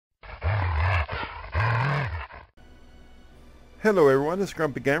Hello everyone, this is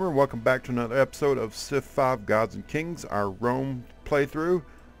Grumpy Gamer. Welcome back to another episode of Civ 5 Gods and Kings, our Rome playthrough.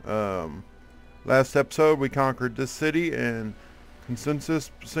 Last episode we conquered this city, and consensus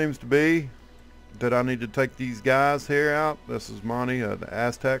seems to be that I need to take these guys here out. This is Monty, the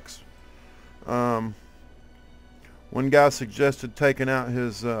Aztecs. One guy suggested taking out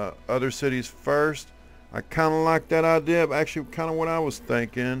his other cities first. I kind of like that idea, but actually kind of what I was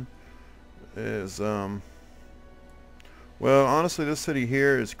thinking is well, honestly, this city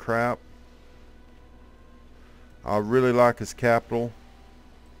here is crap. I really like his capital.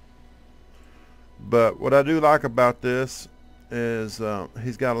 But what I do like about this is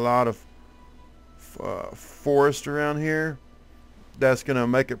he's got a lot of forest around here. That's going to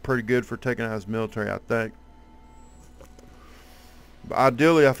make it pretty good for taking out his military, I think. But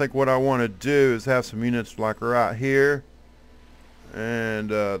ideally, I think what I want to do is have some units like right here.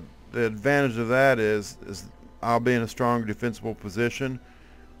 And the advantage of that is I'll be in a strong defensible position,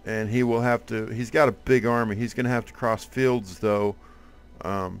 and he will have to, he's got a big army. He's going to have to cross fields though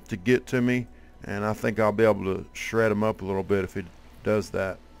to get to me, and I think I'll be able to shred him up a little bit if he does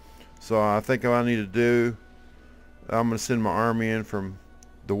that. So I think what I need to do, I'm going to send my army in from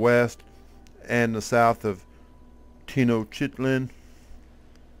the west and the south of Tenochtitlan.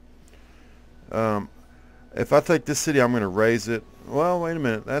 If I take this city, I'm going to raise it. Well, wait a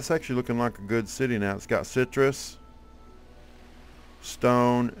minute. That's actually looking like a good city now. It's got citrus,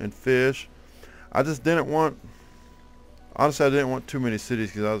 stone, and fish. I just didn't want... Honestly, I didn't want too many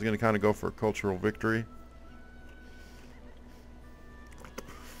cities because I was going to kind of go for a cultural victory.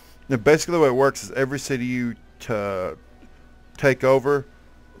 Now, basically the way it works is every city you take over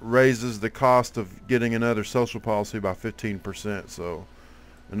raises the cost of getting another social policy by 15%. So,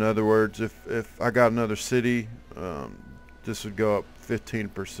 in other words, if I got another city... this would go up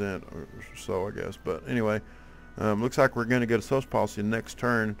 15% or so, I guess. But anyway, looks like we're going to get a social policy next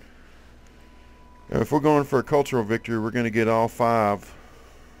turn. If we're going for a cultural victory, we're going to get all five,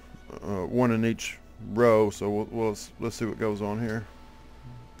 one in each row. So let's see what goes on here.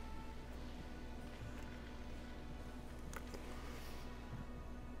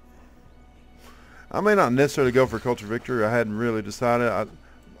 I may not necessarily go for cultural victory. I hadn't really decided.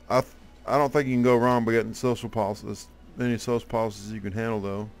 I don't think you can go wrong by getting social policies. Many social policies you can handle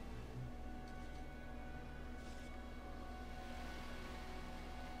though.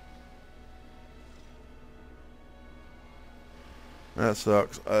 That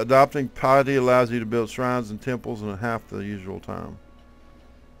sucks. Adopting piety allows you to build shrines and temples in half the usual time.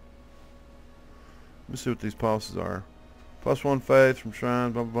 Let me see what these policies are. +1 faith from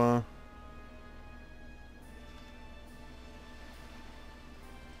shrines, blah blah blah.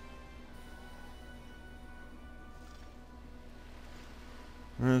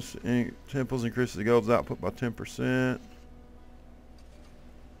 Temples increases the gold's output by 10%.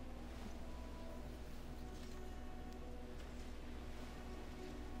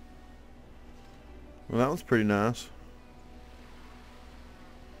 Well, that was pretty nice.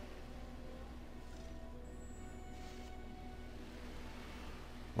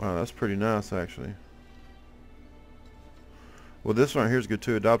 Wow, that's pretty nice actually. Well, this one here is good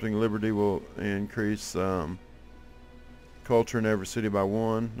too. Adopting liberty will increase culture in every city by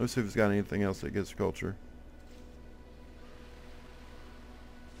 1. Let's see if it's got anything else that gets culture.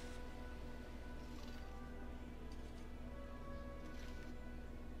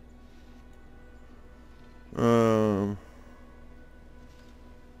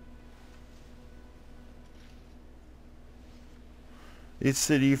 Each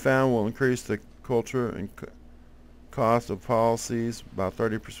city you found will increase the culture and cost of policies by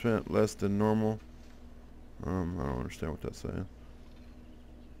 30% less than normal. I don't understand what that's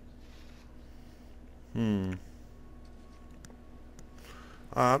saying.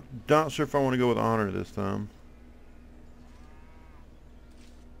 I'm not sure if I want to go with honor this time.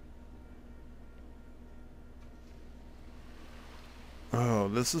 Oh,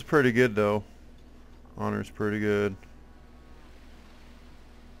 this is pretty good though. Honor's pretty good.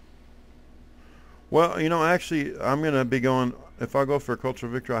 Well, you know, actually, I'm going to be going... If I go for a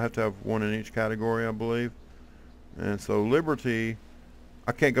cultural victory, I have to have one in each category, I believe. And so liberty,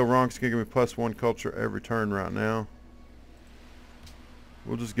 I can't go wrong. It's going to give me +1 culture every turn right now.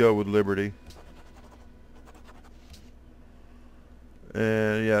 We'll just go with liberty.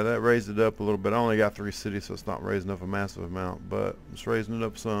 And yeah, that raised it up a little bit. I only got 3 cities, so it's not raising up a massive amount, but it's raising it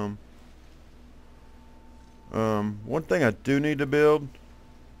up some. One thing I do need to build,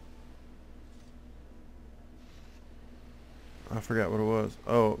 I forgot what it was.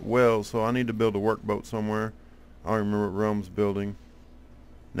 Oh, well, so I need to build a workboat somewhere. I don't remember what Rome's building.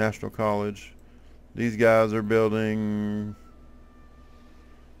 National College. These guys are building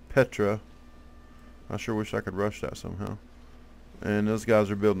Petra. I sure wish I could rush that somehow. And those guys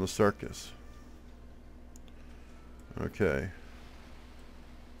are building a circus. Okay.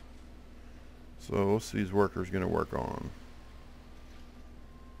 So what's these workers going to work on?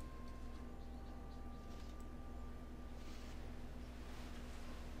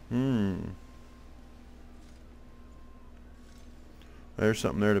 There's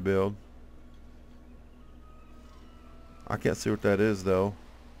something there to build. I can't see what that is though.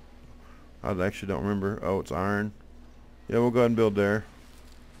 I actually don't remember. Oh, it's iron. Yeah, we'll go ahead and build there.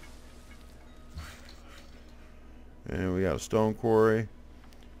 And we got a stone quarry.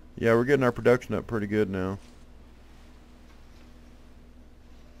 Yeah, we're getting our production up pretty good now.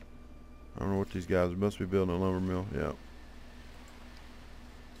 I don't know what these guys must be building a lumber mill. Yeah.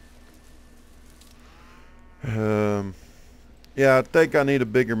 Yeah, I think I need a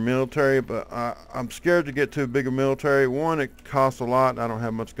bigger military, but I'm scared to get too big a military. One, it costs a lot, and I don't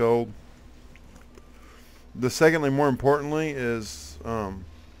have much gold. The secondly, more importantly, is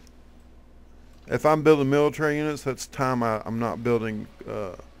if I'm building military units, that's time I'm not building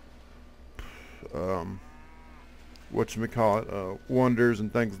whatchamacallit, wonders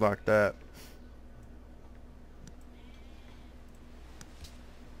and things like that.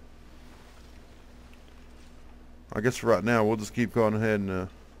 I guess for right now, we'll just keep going ahead and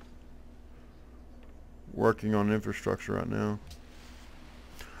working on infrastructure right now.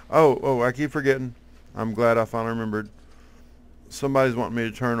 Oh, I keep forgetting. I'm glad I finally remembered. Somebody's wanting me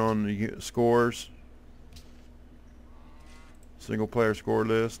to turn on the scores. Single player score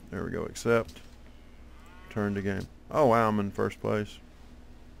list. There we go. Accept. Turn the game. Oh wow, I'm in first place.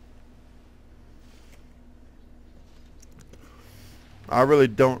 I really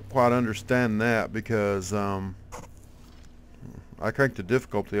don't quite understand that because I cranked the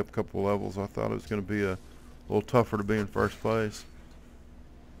difficulty up a couple levels. I thought it was going to be a little tougher to be in first place.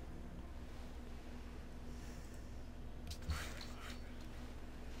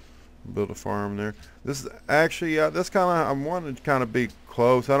 Build a farm there. This is actually, that's kind of, I'm wanting to kind of be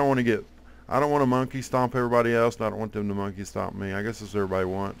close. I don't want to monkey stomp everybody else, and I don't want them to monkey stomp me. I guess that's what everybody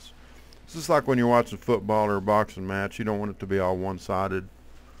wants. It's just like when you're watching football or a boxing match. You don't want it to be all one-sided.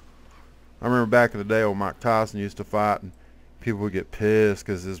 I remember back in the day when Mike Tyson used to fight, and people would get pissed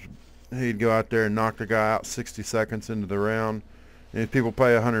because he'd go out there and knock the guy out 60 seconds into the round. And if people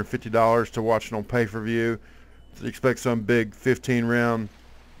pay $150 to watch it on pay-per-view, to expect some big 15-round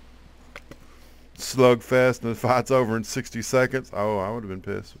slugfest and the fight's over in 60 seconds. Oh, I would have been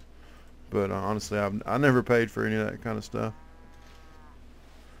pissed. But honestly, I never paid for any of that kind of stuff.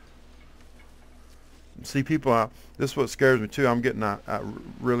 See, people, this is what scares me too. I'm getting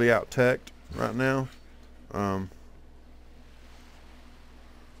really out-teched right now. So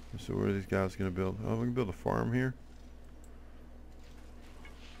where are these guys going to build? Oh, we can build a farm here.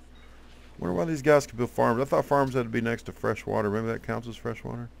 I wonder why these guys could build farms. I thought farms had to be next to fresh water. Maybe that counts as fresh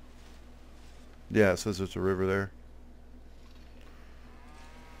water? Yeah, it says there's a river there.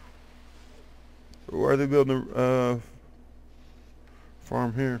 Why are they building a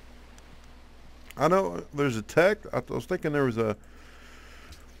farm here? I know there's a tech. I was thinking there was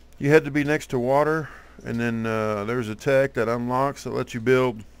you had to be next to water, and then there's a tech that unlocks that lets you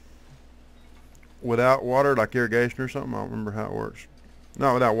build without water, like irrigation or something. I don't remember how it works.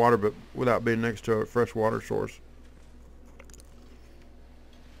 Not without water, but without being next to a fresh water source.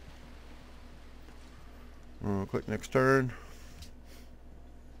 Click next turn.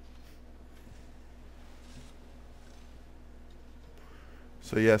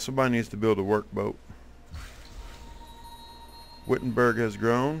 So yeah, somebody needs to build a workboat. Wittenberg has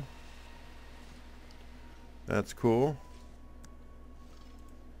grown. That's cool.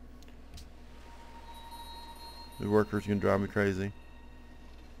 The workers can drive me crazy.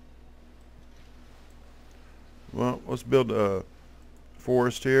 Well, let's build a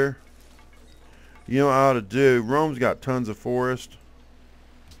forest here. You know what I ought to do? Rome's got tons of forest.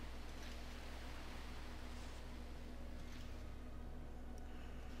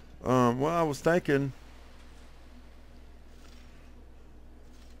 Well, I was thinking.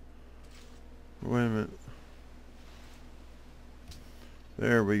 Wait a minute.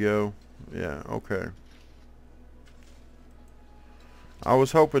 There we go. Yeah, okay. I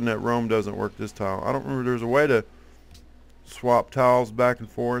was hoping that Rome doesn't work this tile. I don't remember. There's a way to swap tiles back and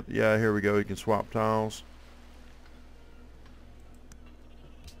forth. Yeah, here we go. You can swap tiles.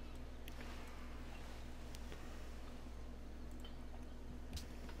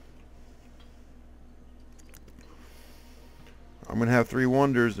 I'm gonna have 3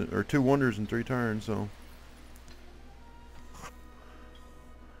 wonders or 2 wonders in 3 turns, so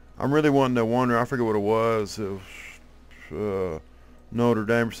I'm really wanting that wonder. I forget what it was. It was Notre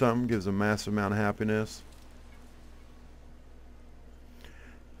Dame or something. Gives a massive amount of happiness.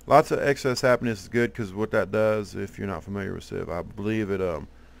 Lots of excess happiness is good because what that does, if you're not familiar with Civ, I believe it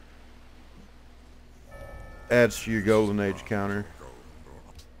adds to your golden age counter.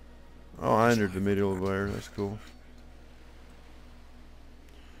 Oh, I entered the medieval there. That's cool.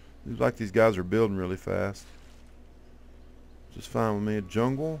 Seems like these guys are building really fast. Just fine with me. A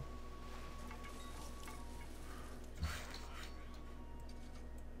jungle. Let's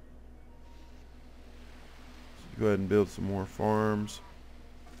go ahead and build some more farms.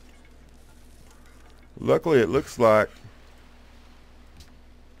 Luckily, it looks like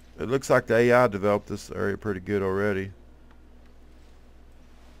the AI developed this area pretty good already.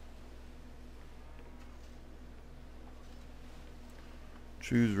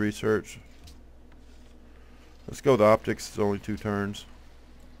 Choose research. Let's go with optics. It's only 2 turns.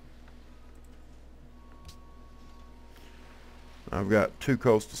 I've got 2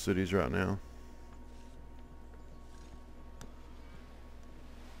 coastal cities right now.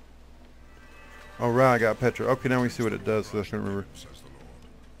 Alright, I got petro. Okay, now we see what it does. So I can't remember.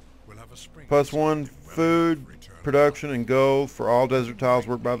 +1 food production and gold for all desert tiles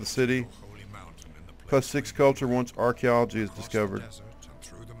worked by the city. +6 culture once archaeology is discovered.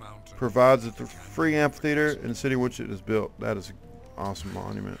 Provides a free amphitheater in the city in which it is built. That is an awesome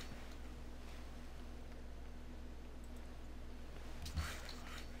monument.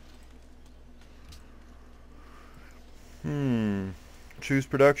 Choose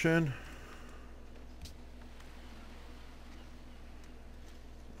production.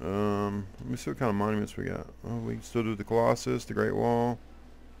 Let me see what kind of monuments we got. Oh, we can still do the Colossus, the Great Wall.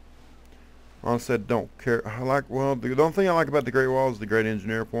 Honestly, I don't care. Well, the only thing I like about the Great Wall is the Great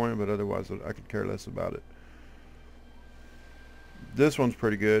Engineer Point, but otherwise I could care less about it. This one's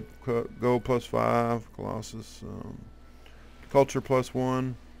pretty good. Gold +5, Colossus. Culture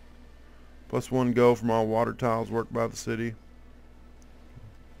 +1. +1 gold from all water tiles worked by the city.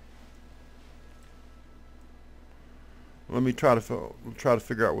 Let me try to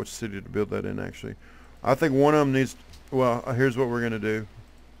figure out which city to build that in. Actually, I think one of them needs. Well, here's what we're gonna do.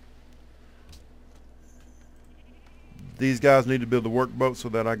 These guys need to build the workboat so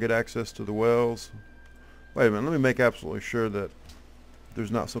that I get access to the wells. Wait a minute. Let me make absolutely sure that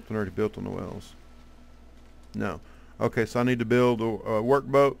there's not something already built on the wells. No. Okay, so I need to build a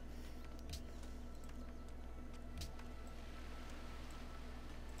workboat.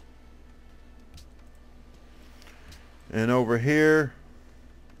 And over here,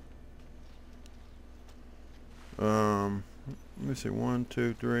 let me see, 1,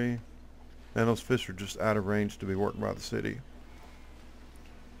 2, 3. And those fish are just out of range to be worked by the city.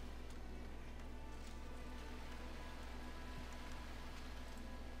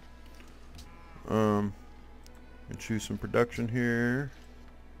 And choose some production here.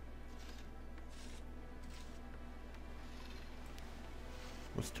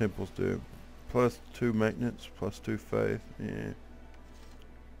 What's temples do? +2 maintenance, +2 faith. Yeah.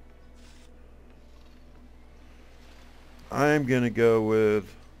 I am gonna go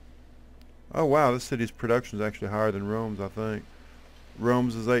with. Oh wow, this city's production is actually higher than Rome's. I think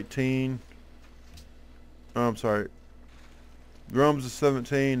Rome's is 18. Oh, I'm sorry. Rome's is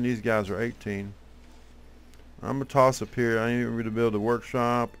 17. These guys are 18. I'm gonna toss up here. I need to build a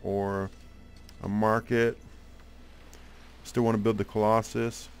workshop or a market. Still want to build the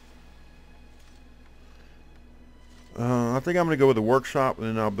Colossus. I think I'm going to go with the workshop and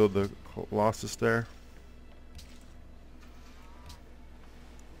then I'll build the Colossus there.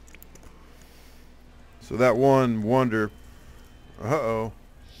 So that one wonder. Uh-oh.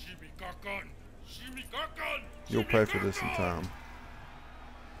 You'll pay for this in time.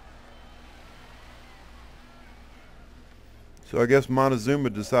 So I guess Montezuma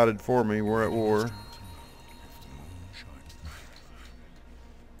decided for me we're at war.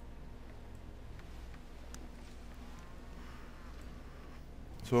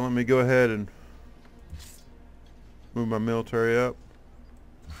 So let me go ahead and move my military up.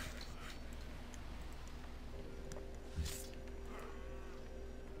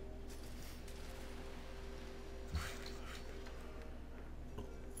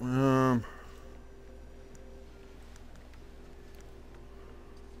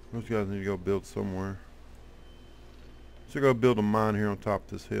 Those guys need to go build somewhere. So go build a mine here on top of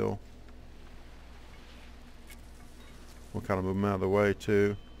this hill. We'll kind of move them out of the way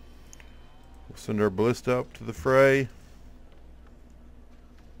too. We'll send our ballista up to the fray.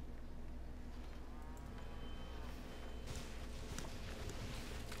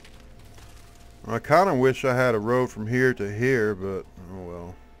 I kind of wish I had a road from here to here, but oh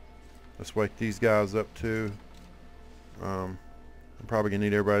well. Let's wake these guys up too. I'm probably gonna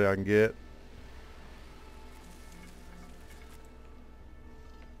need everybody I can get.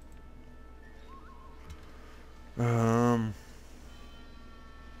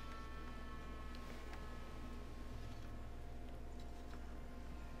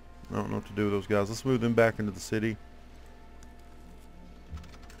 I don't know what to do with those guys. Let's move them back into the city.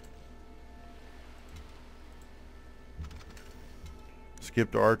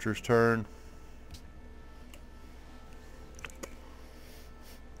 Skip the archer's turn.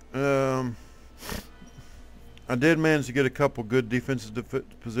 I did manage to get a couple good defensive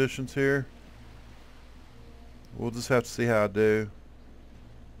positions here. We'll just have to see how I do.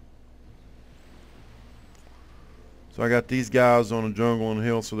 So I got these guys on a jungle and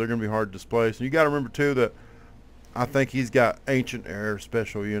hill, so they're going to be hard to displace. And you got to remember too that I think he's got ancient era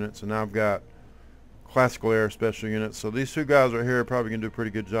special units, and I've got classical era special units. So these two guys right here are probably going to do a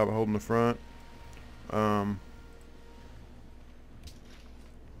pretty good job of holding the front.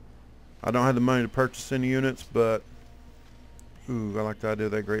 I don't have the money to purchase any units, but ooh, I like the idea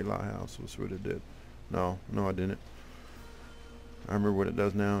of that great lighthouse. Let's see what it did. No, I didn't. I remember what it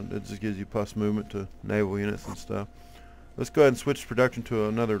does now. It just gives you plus movement to naval units and stuff. Let's go ahead and switch production to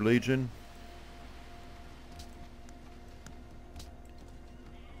another legion.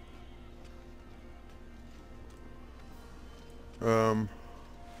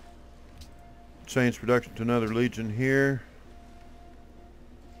 Change production to another legion here.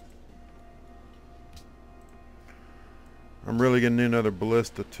 I'm really gonna need another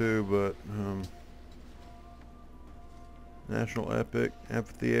ballista too, but national epic,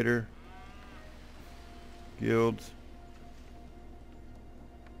 amphitheater, guilds.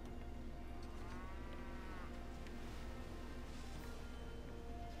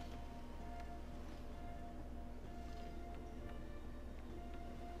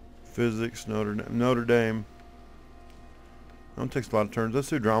 Physics, Notre Dame. That takes a lot of turns. Let's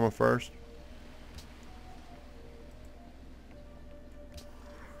do drama first.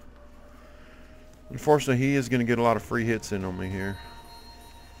 Unfortunately, he is going to get a lot of free hits in on me here.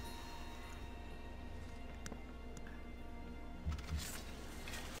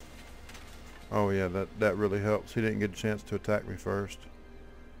 Oh yeah, that really helps. He didn't get a chance to attack me first.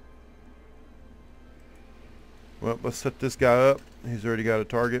 Well, let's set this guy up. He's already got a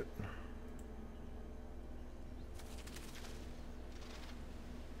target.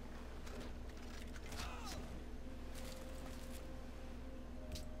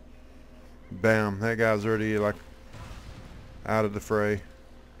 Bam, that guy's already like out of the fray.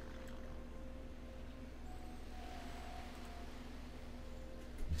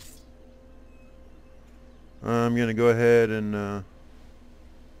 I'm gonna go ahead and let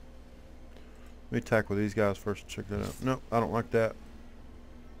me tackle these guys first and check that out. Nope, I don't like that.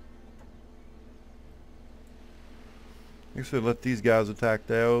 I should let these guys attack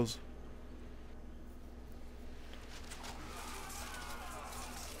those.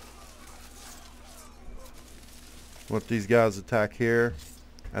 Let these guys attack here.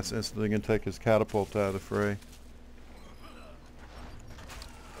 That's instantly going to take his catapult out of the fray.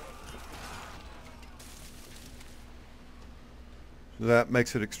 So that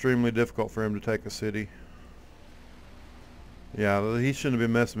makes it extremely difficult for him to take a city. Yeah, he shouldn't have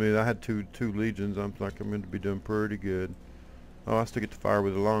been messing with me. I had two legions. I'm like, I'm going to be doing pretty good. Oh, I still get to fire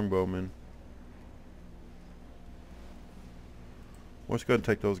with the longbowmen. Let's go ahead and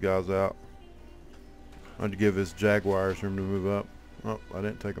take those guys out. I'd give his jaguars room to move up. Oh, I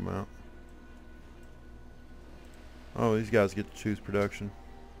didn't take them out. Oh, these guys get to choose production.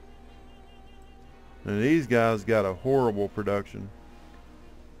 And these guys got a horrible production.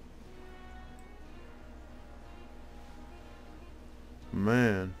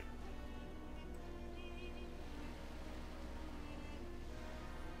 Man.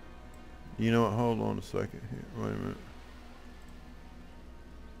 You know what? Hold on a second here. Wait a minute.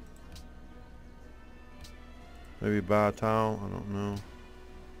 Maybe buy a tile? I don't know.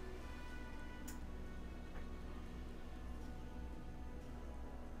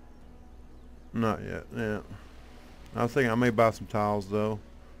 Not yet, yeah. I was thinking I may buy some tiles though.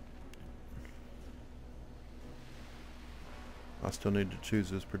 I still need to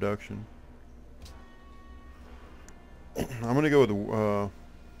choose this production. I'm gonna go with the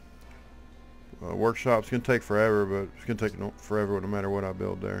workshop. It's gonna take forever, but it's gonna take forever no matter what I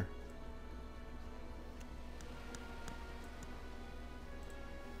build there.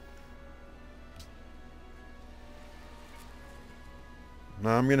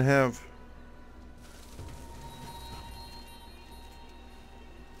 Now I'm gonna have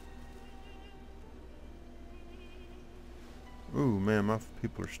ooh man, my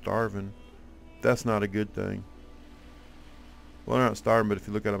people are starving. That's not a good thing. Well, they're not starving, but if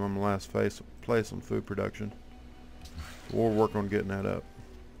you look at them on the last place on food production. So we'll work on getting that up.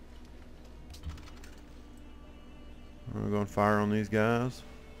 We're going to fire on these guys.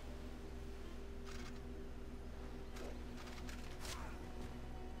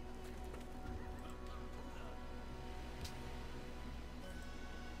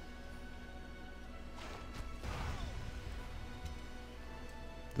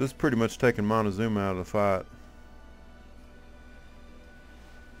 This is pretty much taking Montezuma out of the fight.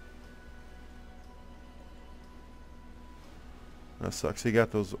 That sucks. He got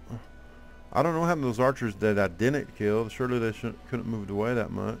those. I don't know what happened to those archers that I didn't kill. Surely they couldn't moved away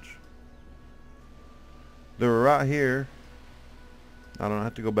that much. They were right here. I don't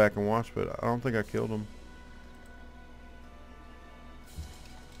have to go back and watch, but I don't think I killed them.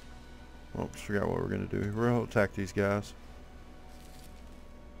 Oh, just forgot what we're gonna do. We're gonna attack these guys.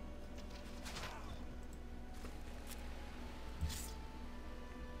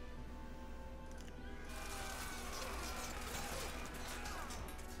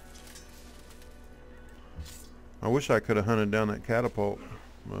 I wish I could have hunted down that catapult,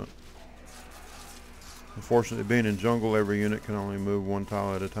 but unfortunately, being in jungle, every unit can only move one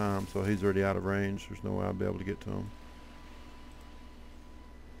tile at a time, so he's already out of range. There's no way I'll be able to get to him.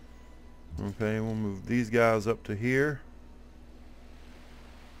 Okay, we'll move these guys up to here.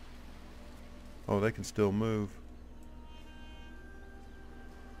 Oh, they can still move.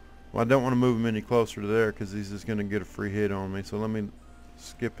 Well, I don't want to move him any closer to there because he's just going to get a free hit on me. So let me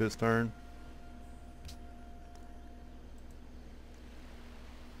skip his turn.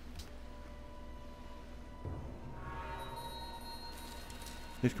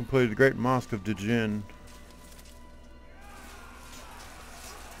 He's completed the Great Mosque of Djinn.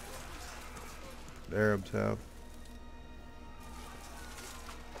 The Arabs have.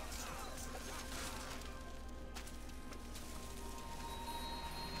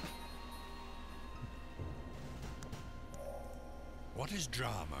 What is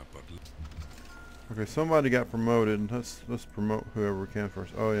drama but... Okay, somebody got promoted. Let's promote whoever we can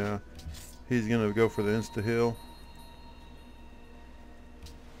first. Oh yeah, he's gonna go for the insta heal.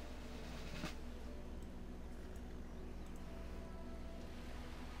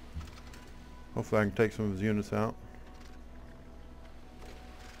 Hopefully I can take some of his units out.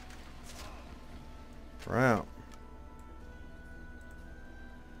 We're out.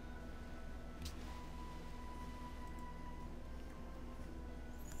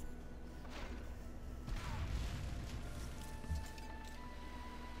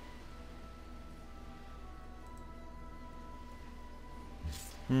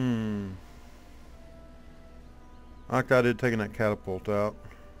 I like I did taking that catapult out.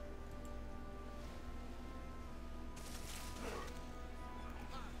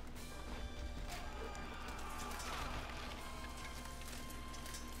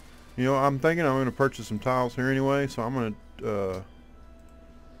 You know, I'm thinking I'm going to purchase some tiles here anyway, so I'm going to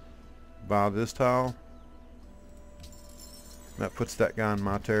buy this tile. That puts that guy in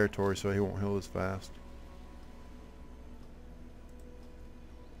my territory so he won't heal as fast.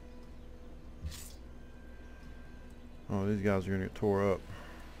 Oh, these guys are going to get tore up.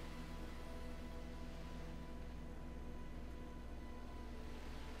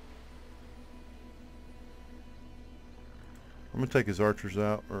 I'm going to take his archers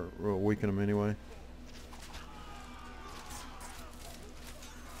out, or we'll weaken them anyway.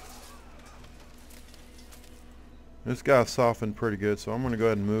 This guy's softened pretty good, so I'm going to go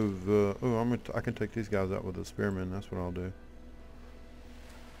ahead and move. I can take these guys out with the spearmen. That's what I'll do.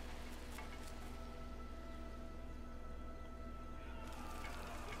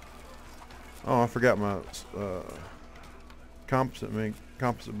 Oh, I forgot my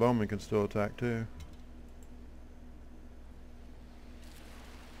composite bowman can still attack too.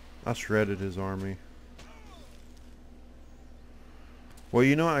 I shredded his army. Well,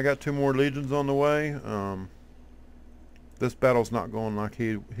 you know, I got 2 more legions on the way. This battle's not going like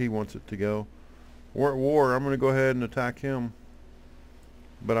he wants it to go. We're at war. I'm going to go ahead and attack him.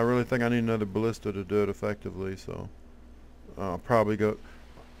 But I really think I need another ballista to do it effectively, so I'll probably go...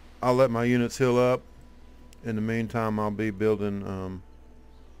 I'll let my units heal up. In the meantime, I'll be building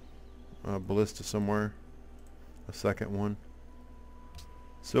a ballista somewhere. A second one.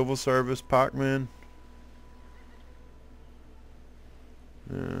 Civil service, pikemen.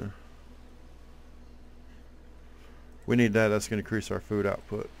 Yeah. We need that. That's going to increase our food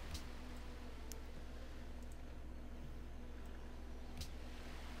output.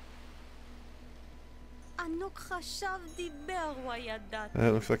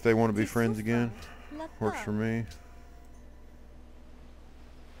 That looks like they want to be friends again. Works for me.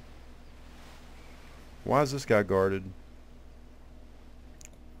 Why is this guy guarded?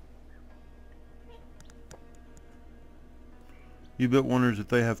 You built wonders that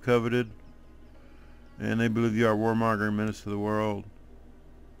they have coveted, and they believe you are warmongering menace to the world.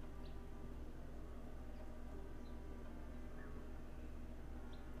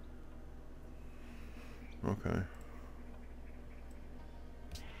 Okay.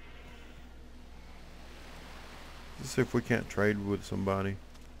 Let's see if we can't trade with somebody.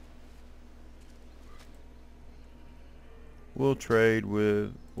 We'll trade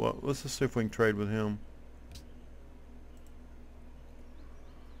with, well, let's just see if we can trade with him.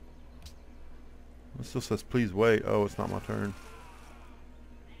 It still says please wait. Oh, it's not my turn.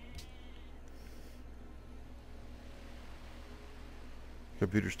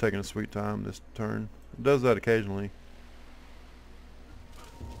 Computer's taking a sweet time this turn. It does that occasionally.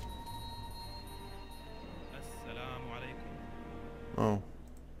 Oh.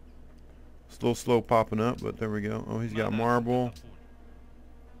 It's a little slow popping up, but there we go. Oh, he's got marble.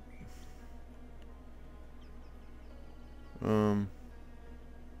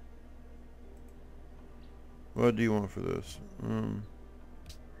 What do you want for this?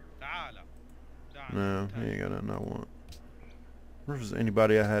 No, he ain't got nothing I want. Where was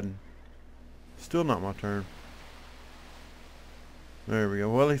anybody I hadn't? Still not my turn. There we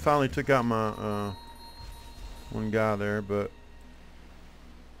go. Well, he finally took out my one guy there, but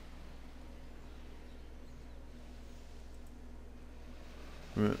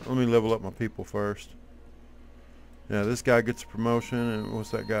let me level up my people first. Yeah, this guy gets a promotion, and what's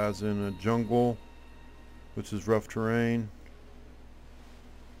that guy's in a jungle, which is rough terrain.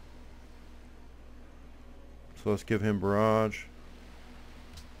 So let's give him barrage.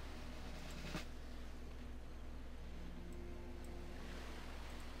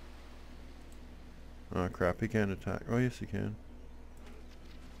 Oh crap, he can't attack. Oh yes he can.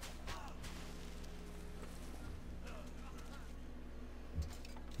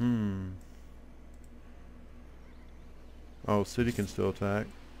 Oh, city can still attack.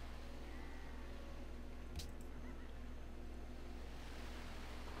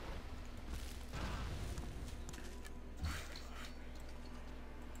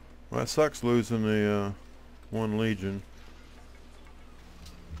 Well, it sucks losing the one legion.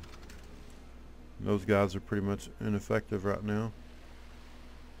 Those guys are pretty much ineffective right now.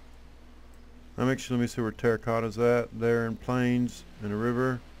 Let me see where Terracotta's at. There in plains and a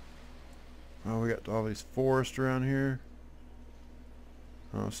river. Oh, we got all these forests around here.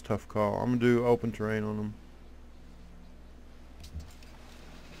 Oh, it's a tough call. I'm gonna do open terrain on them.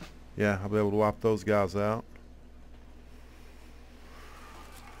 Yeah, I'll be able to wipe those guys out.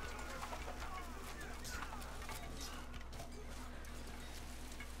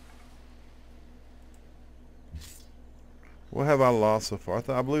 What have I lost so far?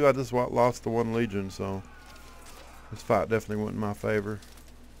 I believe I just lost the one legion, so this fight definitely went in my favor.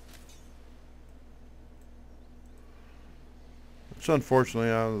 Which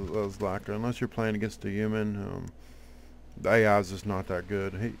unfortunately I was like, unless you're playing against a human, the AI is just not that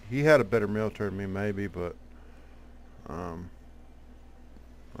good. He had a better military than me maybe, but I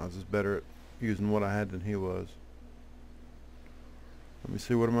was just better at using what I had than he was. Let me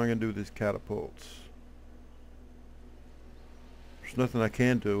see, what am I going to do with these catapults? There's nothing I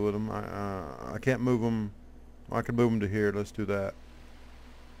can do with them. I can't move them. I can move them to here. Let's do that.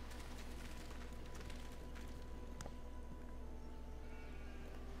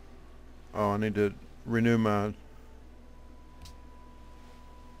 Oh, I need to renew my...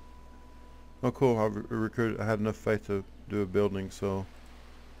 Oh, cool. I had enough faith to do a building, so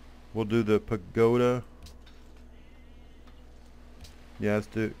we'll do the pagoda. Yeah,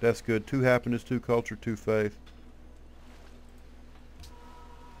 that's good. 2 happiness, 2 culture, 2 faith.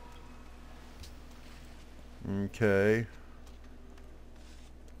 Okay.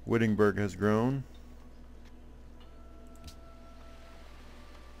 Wittenberg has grown.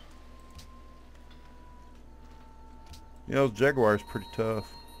 Yeah, those jaguars pretty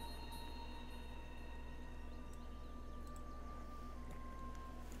tough.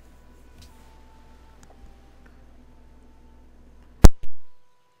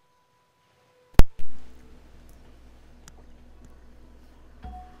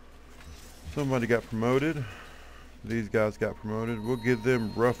 Somebody got promoted. These guys got promoted. We'll give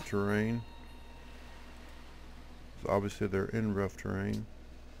them rough terrain. So obviously they're in rough terrain.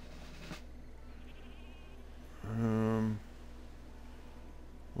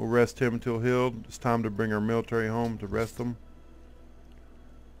 We'll rest him until healed. It's time to bring our military home to rest them.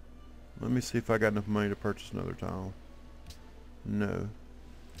 Let me see if I got enough money to purchase another tile. No.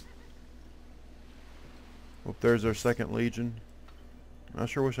 Well, there's our 2nd legion. I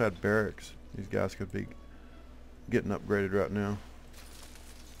sure wish I had barracks. These guys could be getting upgraded right now.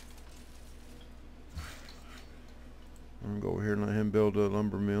 I'm gonna go over here and let him build a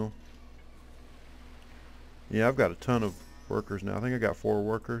lumber mill. Yeah, I've got a ton of workers now. I think I got 4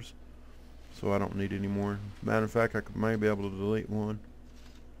 workers, so I don't need any more. Matter of fact, I could maybe be able to delete one.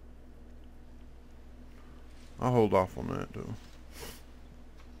 I'll hold off on that though.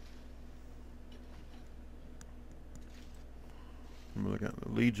 I'm gonna look at the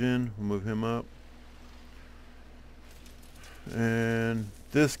Legion. We'll move him up. And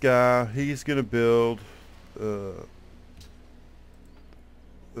this guy, he's gonna build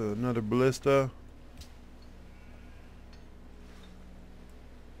another ballista.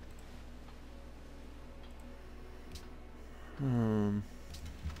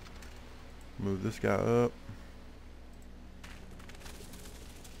 Move this guy up.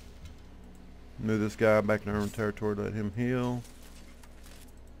 Move this guy back in our own territory, let him heal.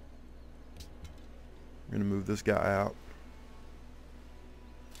 I'm gonna move this guy out.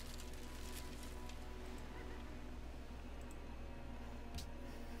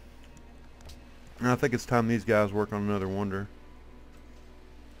 And I think it's time these guys work on another wonder.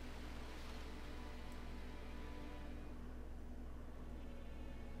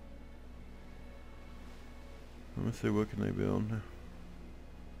 Let's see, what can they build?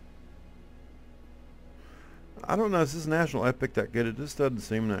 I don't know, is this national epic that good? It just doesn't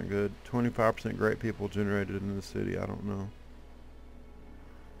seem that good. 25% great people generated in the city. I don't know.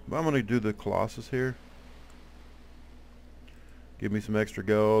 But I'm going to do the Colossus here. Give me some extra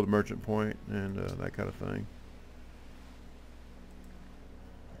gold, merchant point, and that kind of thing.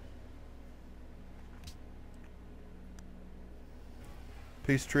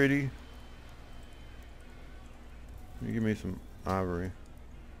 Peace treaty. You give me some ivory.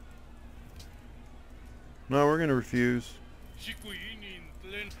 No, we're going to refuse.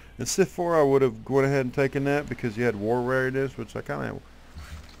 In Civ 4 I would have gone ahead and taken that because you had war readiness, which I kind of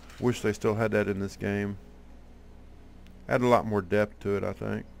wish they still had that in this game. Had a lot more depth to it, I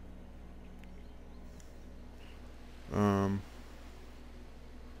think. Yeah,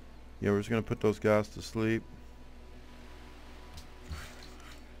 we're just going to put those guys to sleep.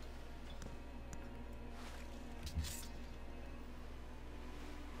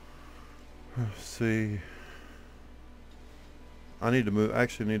 Let's see. I need to move.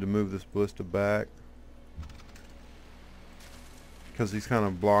 Actually, need to move this ballista back because he's kind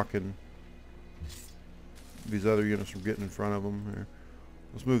of blocking these other units from getting in front of them. Here,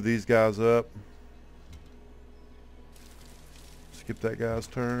 let's move these guys up. Skip that guy's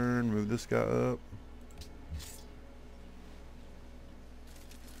turn. Move this guy up.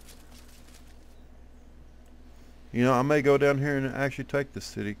 You know, I may go down here and actually take this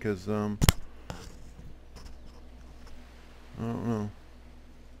city because I don't know.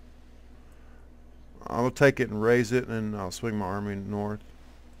 I'll take it and raise it, and I'll swing my army north.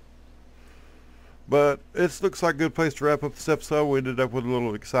 But it looks like a good place to wrap up this episode. We ended up with a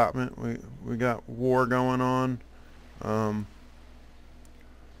little excitement. We got war going on.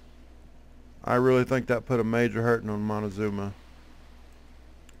 I really think that put a major hurting on Montezuma.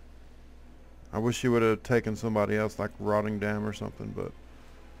 I wish he would have taken somebody else like Rottingdam or something, but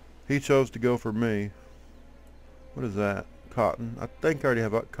he chose to go for me. What is that? Cotton. I think I already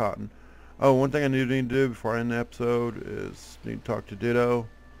have cotton. Oh, one thing I need to do before I end the episode is need to talk to Ditto.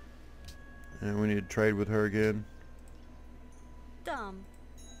 And we need to trade with her again.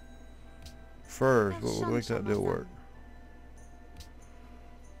 First, what will make that deal work?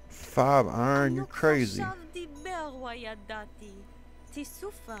 5 iron? You're crazy.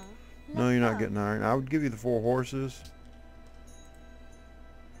 No, you're not getting iron. I would give you the 4 horses.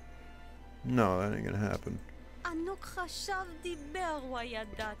 No, that ain't gonna happen.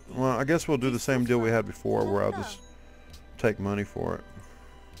 Well, I guess we'll do the same deal we had before where I'll just take money for it.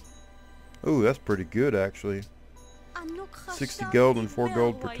 Ooh, that's pretty good actually. 60 gold and 4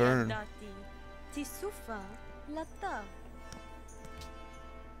 gold per turn.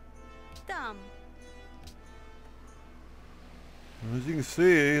 As you can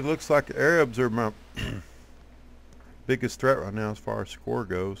see, it looks like the Arabs are my biggest threat right now as far as score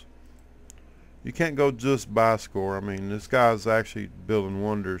goes. You can't go just by score. I mean, this guy's actually building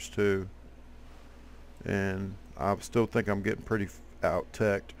wonders too. And I still think I'm getting pretty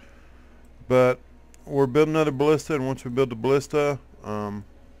out-teched. But we're building another ballista, and once we build the ballista,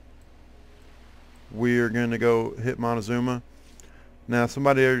 we are going to go hit Montezuma. Now,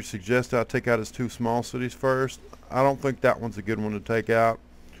 somebody already suggested I take out his 2 small cities first. I don't think that one's a good one to take out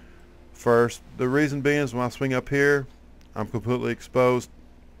first. The reason being is when I swing up here, I'm completely exposed.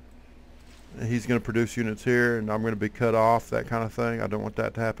 He's going to produce units here, and I'm going to be cut off, that kind of thing. I don't want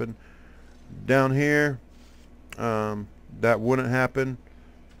that to happen. Down here, that wouldn't happen.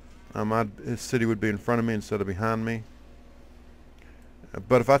 His city would be in front of me instead of behind me.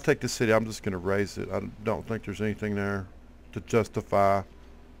 But if I take the city, I'm just going to raise it. I don't think there's anything there to justify.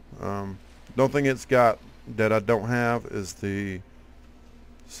 Don't think it's got that I don't have is the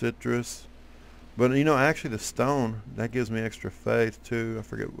citrus. But you know, actually the stone, that gives me extra faith too. I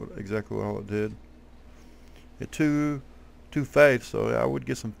forget exactly what all it did. It two faith, so yeah, I would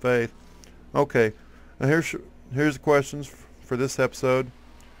get some faith. Okay, now here's the questions for this episode.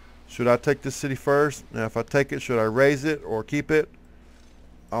 Should I take this city first? Now if I take it, should I raise it or keep it?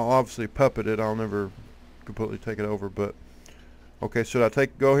 I'll obviously puppet it. I'll never completely take it over, but okay, should I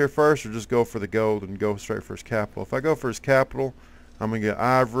go here first or just go for the gold and go straight for his capital? If I go for his capital, I'm going to get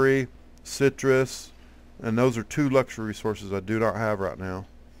ivory, citrus, and those are 2 luxury resources I do not have right now.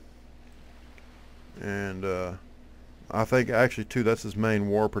 And I think actually too, that's his main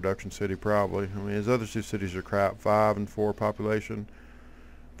war production city probably. I mean, his other 2 cities are crap, 5 and 4 population.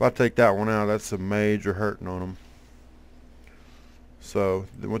 If I take that one out, that's a major hurting on him. So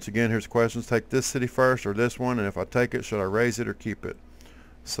once again, here's questions. Take this city first or this one, and if I take it, should I raise it or keep it?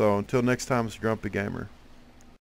 So until next time, it's Grumpy Gamer.